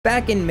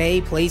Back in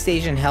May,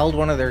 PlayStation held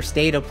one of their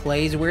State of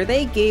Plays where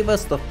they gave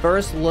us the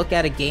first look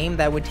at a game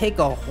that would take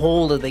a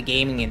hold of the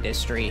gaming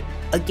industry.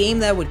 A game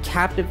that would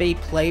captivate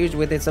players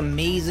with its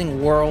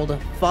amazing world,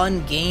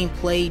 fun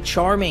gameplay,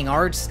 charming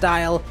art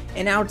style,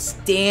 and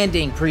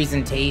outstanding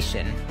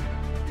presentation.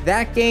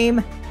 That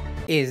game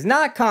is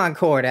not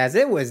Concord, as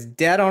it was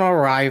dead on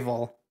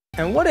arrival.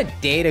 And what a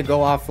day to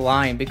go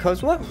offline,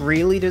 because what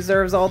really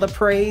deserves all the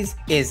praise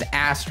is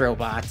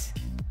Astrobot.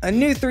 A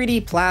new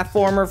 3D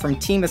platformer from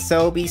Team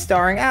Asobi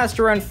starring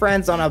Astro and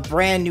friends on a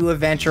brand new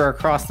adventure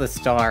across the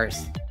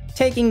stars.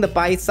 Taking the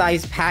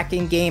bite-sized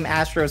packing game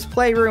Astro's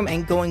Playroom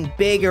and going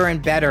bigger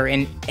and better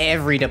in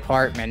every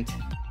department.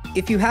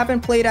 If you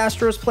haven't played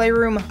Astro's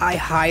Playroom, I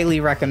highly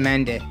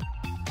recommend it.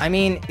 I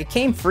mean, it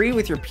came free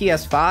with your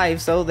PS5,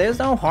 so there's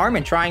no harm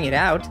in trying it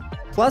out.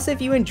 Plus,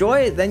 if you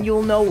enjoy it, then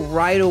you'll know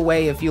right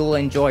away if you'll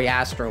enjoy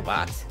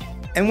Astrobot.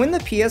 And when the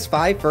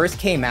PS5 first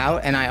came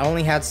out and I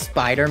only had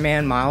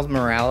Spider-Man Miles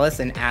Morales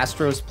and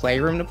Astro's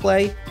Playroom to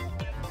play,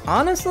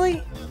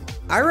 honestly,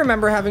 I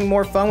remember having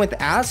more fun with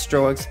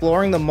Astro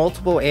exploring the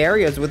multiple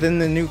areas within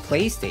the new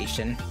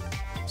PlayStation.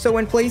 So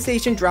when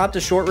PlayStation dropped a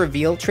short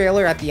reveal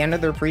trailer at the end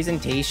of their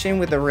presentation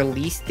with a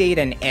release date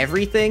and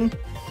everything,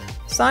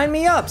 sign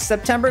me up,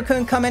 September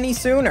couldn't come any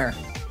sooner.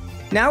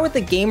 Now with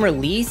the game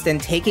released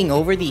and taking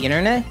over the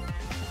internet,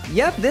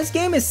 yep, this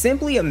game is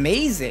simply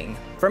amazing.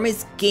 From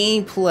its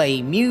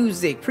gameplay,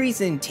 music,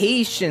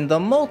 presentation, the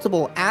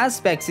multiple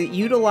aspects it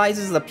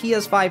utilizes the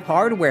PS5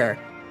 hardware,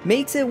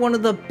 makes it one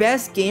of the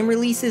best game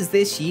releases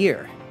this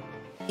year.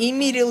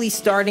 Immediately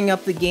starting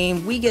up the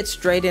game, we get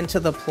straight into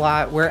the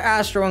plot where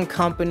Astro and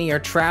company are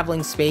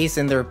traveling space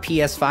in their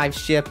PS5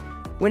 ship,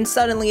 when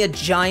suddenly a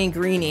giant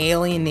green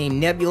alien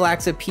named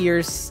Nebulax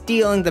appears,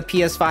 stealing the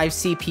PS5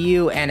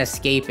 CPU and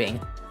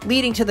escaping,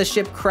 leading to the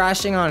ship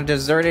crashing on a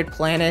deserted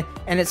planet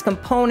and its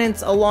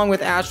components along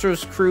with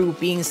Astro's crew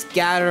being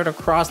scattered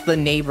across the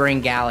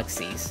neighboring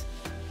galaxies.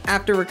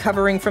 After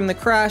recovering from the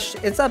crash,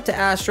 it's up to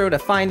Astro to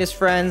find his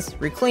friends,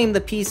 reclaim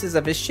the pieces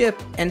of his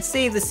ship, and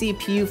save the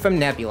CPU from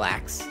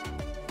Nebulax.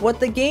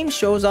 What the game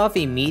shows off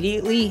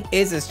immediately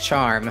is its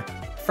charm.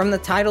 From the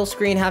title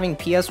screen having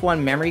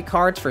PS1 memory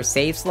cards for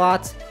save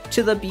slots,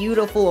 to the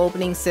beautiful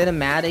opening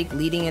cinematic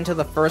leading into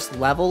the first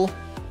level,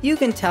 you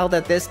can tell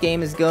that this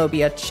game is going to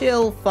be a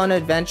chill, fun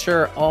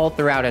adventure all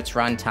throughout its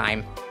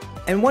runtime.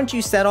 And once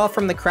you set off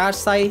from the crash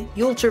site,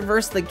 you'll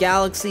traverse the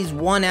galaxies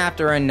one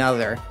after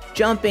another,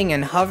 jumping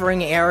and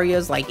hovering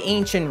areas like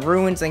ancient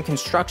ruins and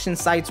construction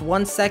sites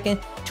one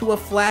second to a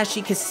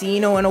flashy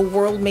casino and a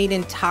world made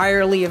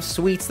entirely of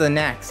sweets the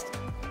next.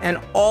 And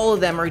all of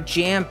them are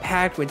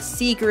jam-packed with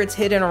secrets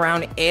hidden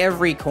around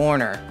every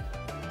corner.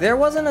 There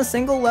wasn't a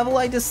single level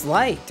I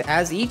disliked,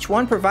 as each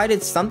one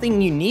provided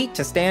something unique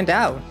to stand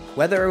out,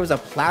 whether it was a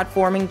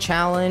platforming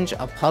challenge,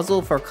 a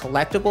puzzle for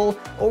collectible,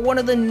 or one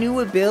of the new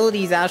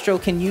abilities Astro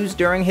can use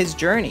during his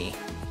journey.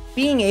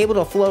 Being able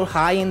to float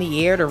high in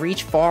the air to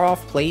reach far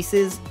off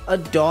places, a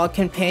dog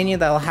companion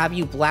that'll have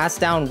you blast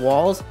down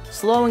walls,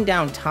 slowing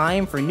down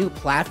time for new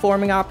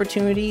platforming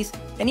opportunities,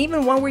 and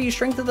even one where you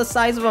shrink to the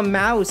size of a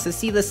mouse to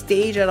see the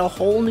stage at a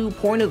whole new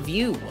point of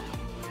view.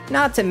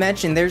 Not to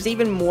mention, there's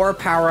even more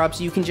power-ups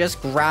you can just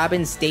grab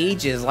in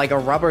stages, like a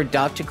rubber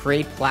duck to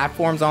create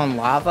platforms on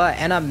lava,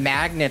 and a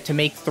magnet to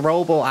make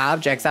throwable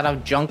objects out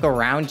of junk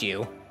around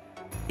you.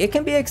 It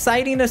can be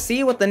exciting to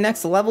see what the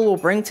next level will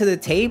bring to the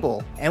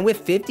table, and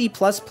with 50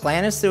 plus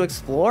planets to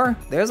explore,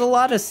 there's a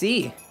lot to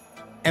see.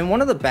 And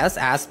one of the best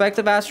aspects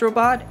of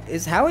Astrobot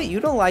is how it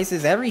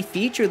utilizes every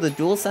feature the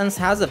DualSense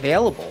has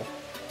available.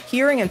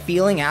 Hearing and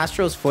feeling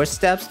Astro's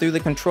footsteps through the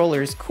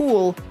controller is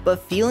cool,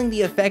 but feeling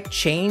the effect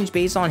change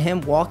based on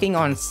him walking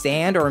on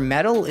sand or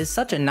metal is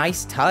such a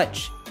nice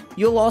touch.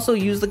 You'll also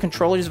use the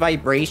controller's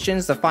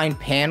vibrations to find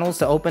panels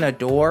to open a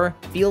door,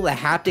 feel the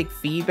haptic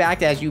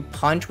feedback as you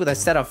punch with a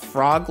set of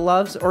frog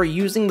gloves, or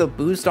using the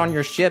boost on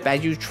your ship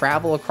as you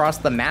travel across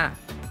the map.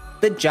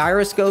 The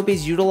gyroscope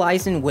is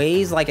utilized in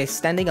ways like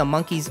extending a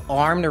monkey's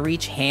arm to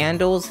reach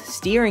handles,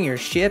 steering your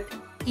ship,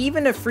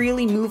 even to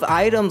freely move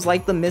items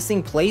like the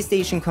missing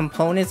PlayStation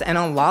components and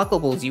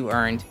unlockables you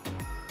earned.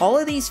 All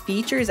of these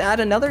features add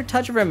another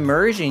touch of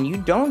immersion you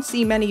don't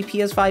see many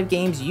PS5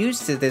 games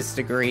use to this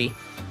degree.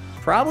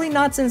 Probably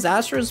not since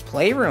Astro's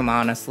Playroom,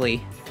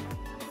 honestly.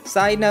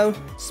 Side note,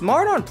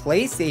 smart on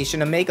PlayStation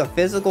to make a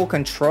physical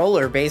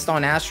controller based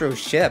on Astro's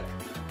ship.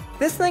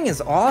 This thing is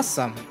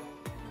awesome.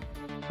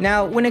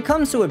 Now, when it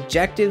comes to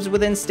objectives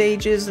within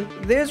stages,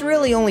 there's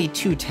really only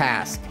two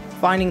tasks: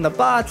 finding the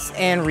bots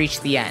and reach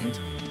the end.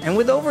 And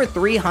with over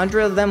 300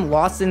 of them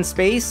lost in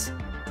space,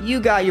 you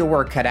got your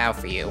work cut out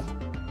for you.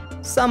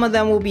 Some of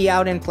them will be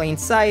out in plain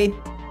sight,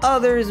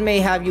 others may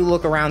have you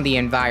look around the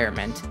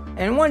environment.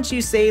 And once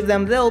you save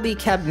them, they'll be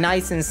kept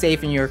nice and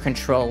safe in your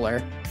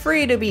controller,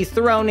 free to be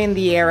thrown in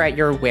the air at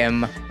your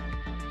whim.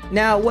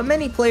 Now, what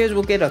many players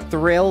will get a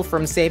thrill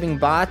from saving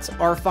bots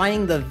are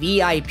finding the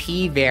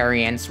VIP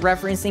variants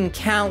referencing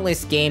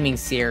countless gaming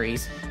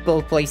series,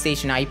 both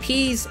PlayStation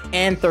IPs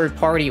and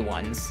third-party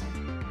ones.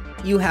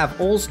 You have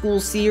old school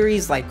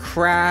series like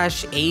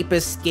Crash, Ape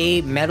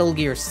Escape, Metal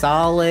Gear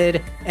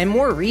Solid, and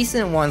more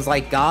recent ones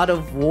like God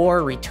of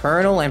War,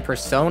 Returnal, and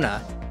Persona.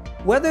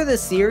 Whether the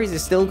series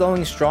is still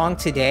going strong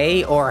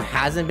today or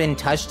hasn't been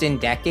touched in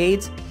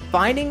decades,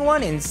 finding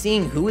one and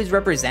seeing who is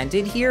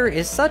represented here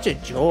is such a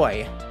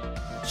joy.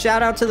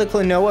 Shout out to the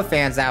Klonoa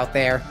fans out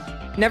there.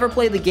 Never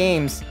played the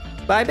games,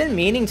 but I've been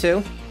meaning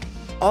to.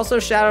 Also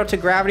shout out to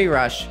Gravity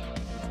Rush.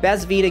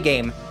 Best Vita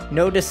game,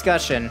 no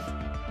discussion.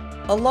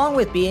 Along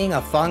with being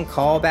a fun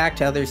callback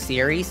to other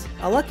series,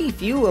 a lucky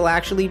few will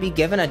actually be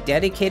given a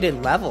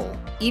dedicated level,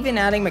 even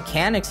adding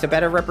mechanics to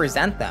better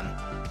represent them.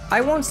 I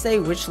won't say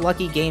which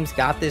lucky games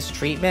got this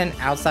treatment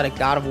outside of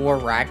God of War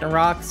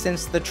Ragnarok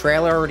since the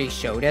trailer already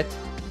showed it,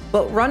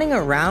 but running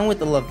around with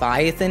the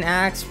Leviathan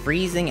axe,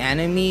 freezing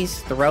enemies,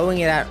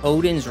 throwing it at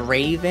Odin's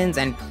ravens,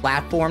 and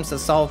platforms to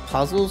solve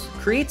puzzles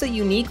creates a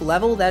unique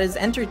level that is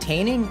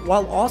entertaining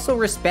while also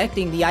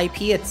respecting the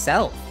IP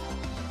itself.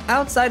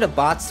 Outside of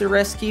bots to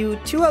rescue,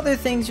 two other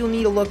things you'll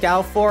need to look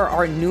out for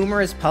are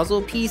numerous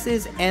puzzle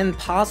pieces and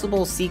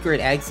possible secret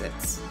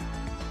exits.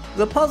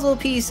 The puzzle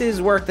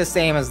pieces work the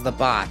same as the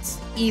bots,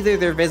 either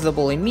they're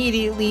visible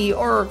immediately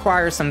or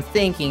require some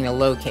thinking to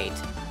locate,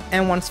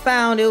 and once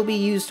found it'll be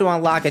used to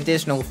unlock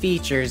additional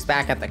features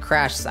back at the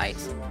crash site.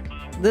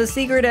 The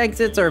secret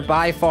exits are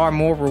by far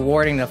more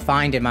rewarding to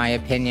find in my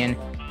opinion,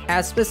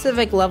 as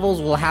specific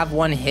levels will have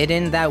one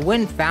hidden that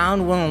when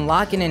found will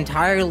unlock an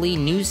entirely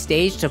new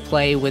stage to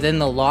play within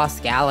the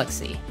Lost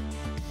Galaxy.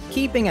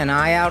 Keeping an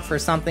eye out for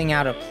something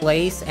out of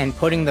place and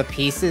putting the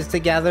pieces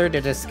together to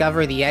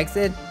discover the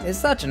exit is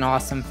such an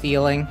awesome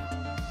feeling.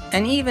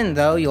 And even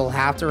though you'll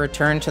have to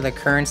return to the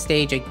current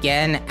stage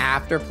again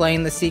after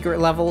playing the secret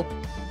level,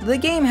 the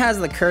game has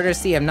the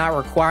courtesy of not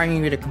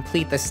requiring you to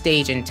complete the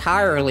stage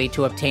entirely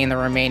to obtain the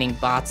remaining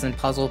bots and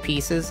puzzle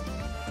pieces.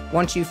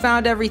 Once you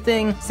found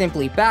everything,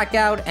 simply back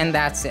out and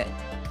that's it.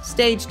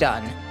 Stage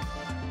done.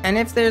 And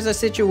if there's a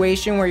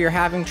situation where you're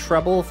having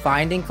trouble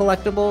finding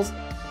collectibles,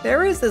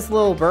 there is this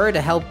little bird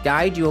to help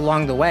guide you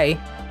along the way.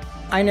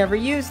 I never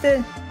used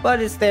it,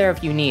 but it's there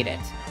if you need it.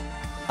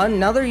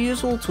 Another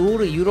useful tool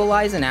to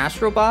utilize in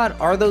Astrobot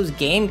are those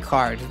game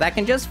cards that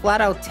can just flat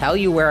out tell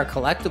you where a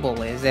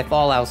collectible is if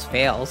all else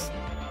fails.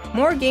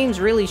 More games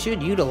really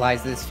should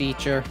utilize this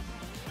feature.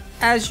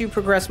 As you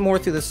progress more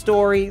through the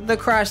story, the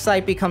crash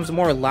site becomes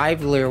more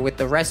livelier with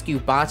the rescue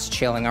bots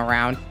chilling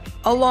around,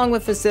 along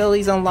with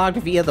facilities unlocked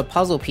via the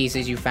puzzle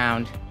pieces you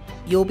found.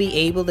 You'll be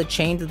able to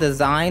change the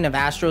design of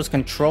Astro's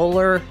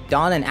controller,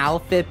 don an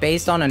outfit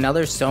based on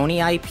another Sony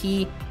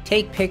IP,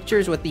 take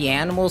pictures with the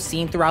animals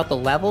seen throughout the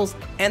levels,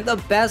 and the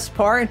best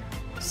part,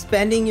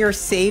 spending your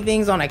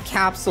savings on a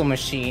capsule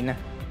machine.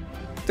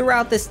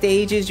 Throughout the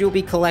stages, you'll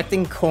be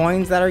collecting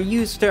coins that are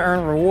used to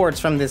earn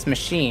rewards from this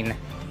machine.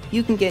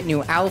 You can get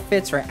new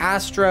outfits for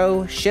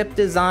Astro, ship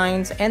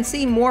designs, and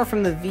see more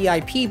from the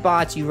VIP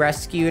bots you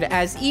rescued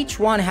as each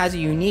one has a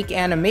unique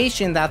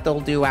animation that they'll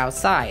do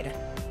outside.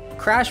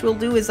 Crash will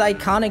do his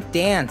iconic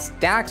dance,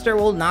 Daxter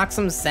will knock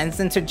some sense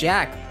into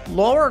Jack,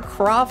 Lara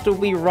Croft will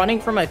be running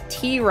from a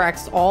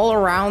T-Rex all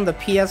around the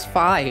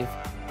PS5.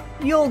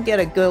 You'll get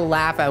a good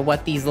laugh at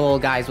what these little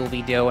guys will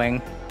be doing.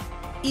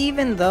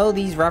 Even though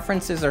these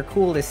references are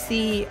cool to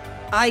see,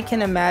 I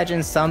can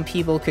imagine some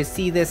people could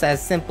see this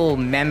as simple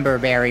member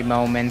berry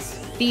moments,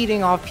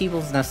 feeding off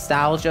people's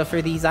nostalgia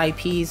for these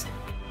IPs,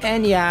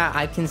 and yeah,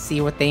 I can see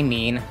what they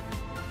mean.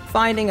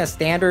 Finding a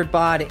standard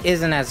bot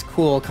isn't as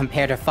cool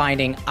compared to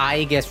finding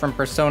Aegis from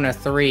Persona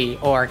 3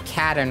 or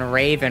Cat and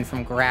Raven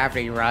from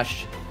Gravity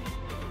Rush.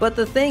 But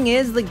the thing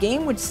is, the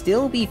game would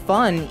still be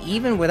fun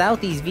even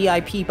without these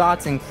VIP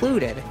bots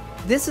included.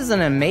 This is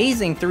an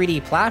amazing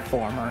 3D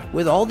platformer,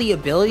 with all the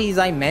abilities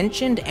I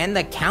mentioned and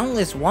the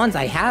countless ones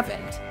I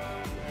haven't.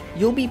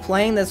 You'll be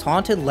playing this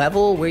haunted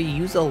level where you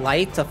use a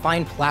light to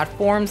find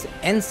platforms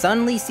and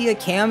suddenly see a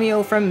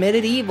cameo from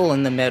Medieval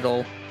in the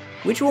middle,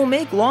 which will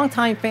make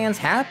longtime fans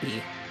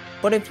happy.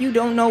 But if you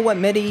don't know what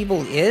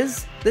Medieval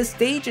is, the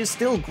stage is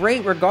still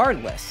great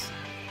regardless.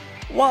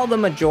 While the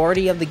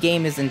majority of the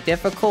game isn't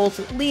difficult,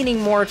 leaning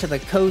more to the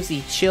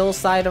cozy chill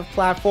side of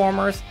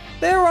platformers,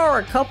 there are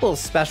a couple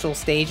special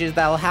stages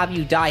that'll have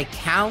you die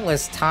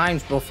countless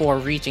times before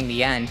reaching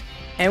the end,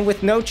 and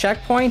with no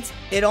checkpoints,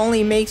 it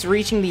only makes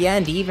reaching the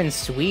end even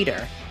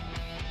sweeter.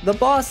 The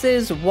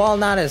bosses, while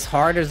not as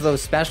hard as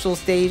those special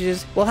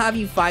stages, will have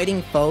you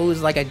fighting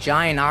foes like a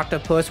giant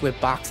octopus with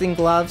boxing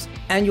gloves,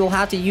 and you'll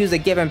have to use a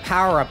given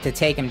power-up to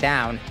take him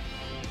down.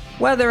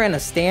 Whether in a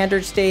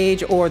standard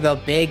stage or the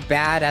big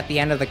bad at the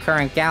end of the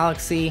current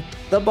galaxy,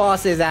 the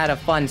bosses add a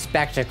fun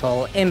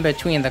spectacle in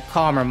between the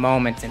calmer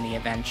moments in the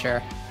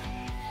adventure.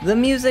 The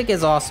music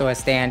is also a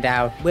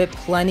standout, with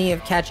plenty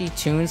of catchy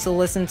tunes to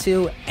listen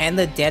to, and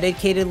the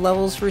dedicated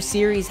levels for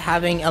series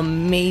having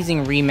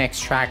amazing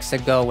remix tracks to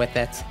go with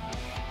it.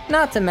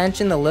 Not to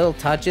mention the little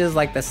touches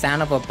like the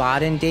sound of a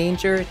bot in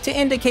danger to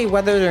indicate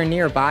whether they're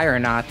nearby or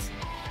not.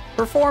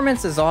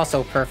 Performance is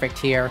also perfect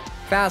here.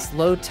 Fast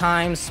load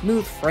times,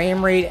 smooth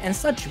frame rate, and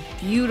such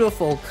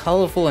beautiful,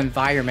 colorful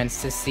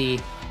environments to see.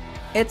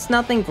 It's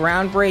nothing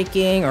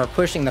groundbreaking or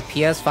pushing the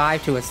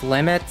PS5 to its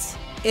limits.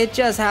 It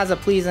just has a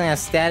pleasing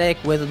aesthetic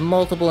with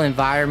multiple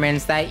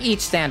environments that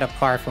each stand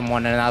apart from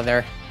one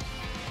another.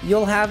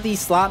 You'll have these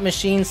slot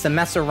machines to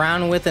mess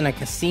around with in a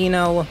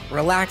casino,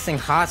 relaxing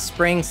hot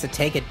springs to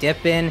take a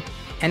dip in,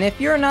 and if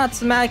you're not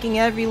smacking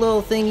every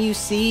little thing you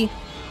see,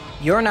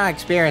 you're not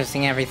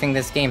experiencing everything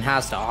this game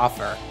has to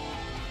offer.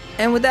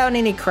 And without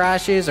any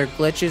crashes or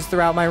glitches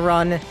throughout my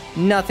run,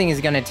 nothing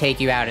is going to take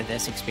you out of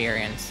this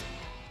experience.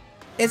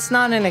 It's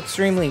not an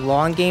extremely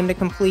long game to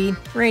complete,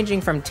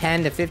 ranging from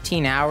 10 to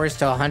 15 hours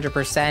to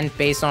 100%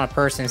 based on a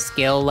person's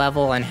skill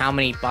level and how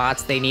many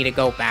bots they need to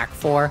go back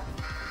for.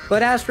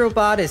 But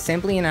Astrobot is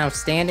simply an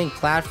outstanding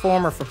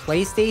platformer for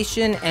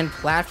PlayStation and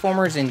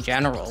platformers in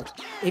general.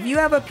 If you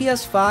have a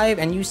PS5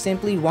 and you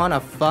simply want a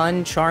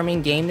fun,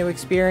 charming game to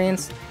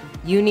experience,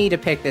 you need to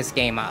pick this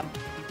game up.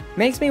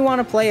 Makes me want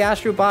to play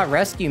Astrobot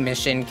Rescue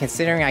Mission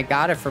considering I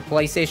got it for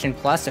PlayStation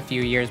Plus a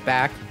few years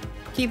back.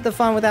 Keep the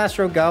fun with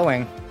Astro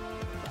going.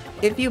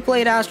 If you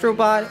played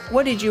Astrobot,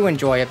 what did you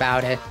enjoy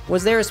about it?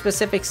 Was there a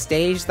specific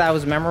stage that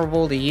was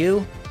memorable to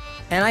you?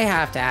 And I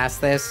have to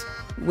ask this,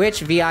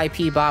 which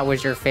VIP bot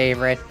was your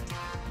favorite?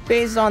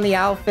 Based on the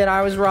outfit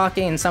I was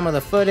rocking and some of the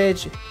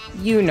footage,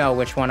 you know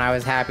which one I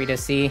was happy to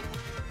see.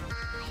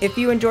 If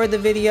you enjoyed the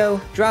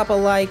video, drop a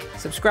like,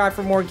 subscribe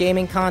for more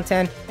gaming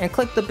content, and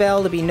click the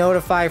bell to be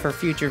notified for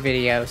future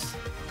videos.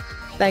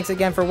 Thanks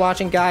again for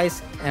watching,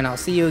 guys, and I'll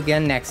see you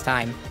again next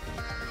time.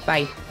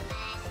 Bye.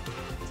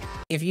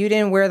 If you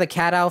didn't wear the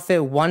cat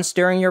outfit once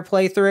during your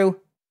playthrough,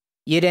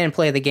 you didn't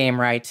play the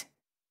game right.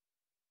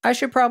 I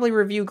should probably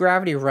review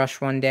Gravity Rush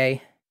one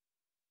day.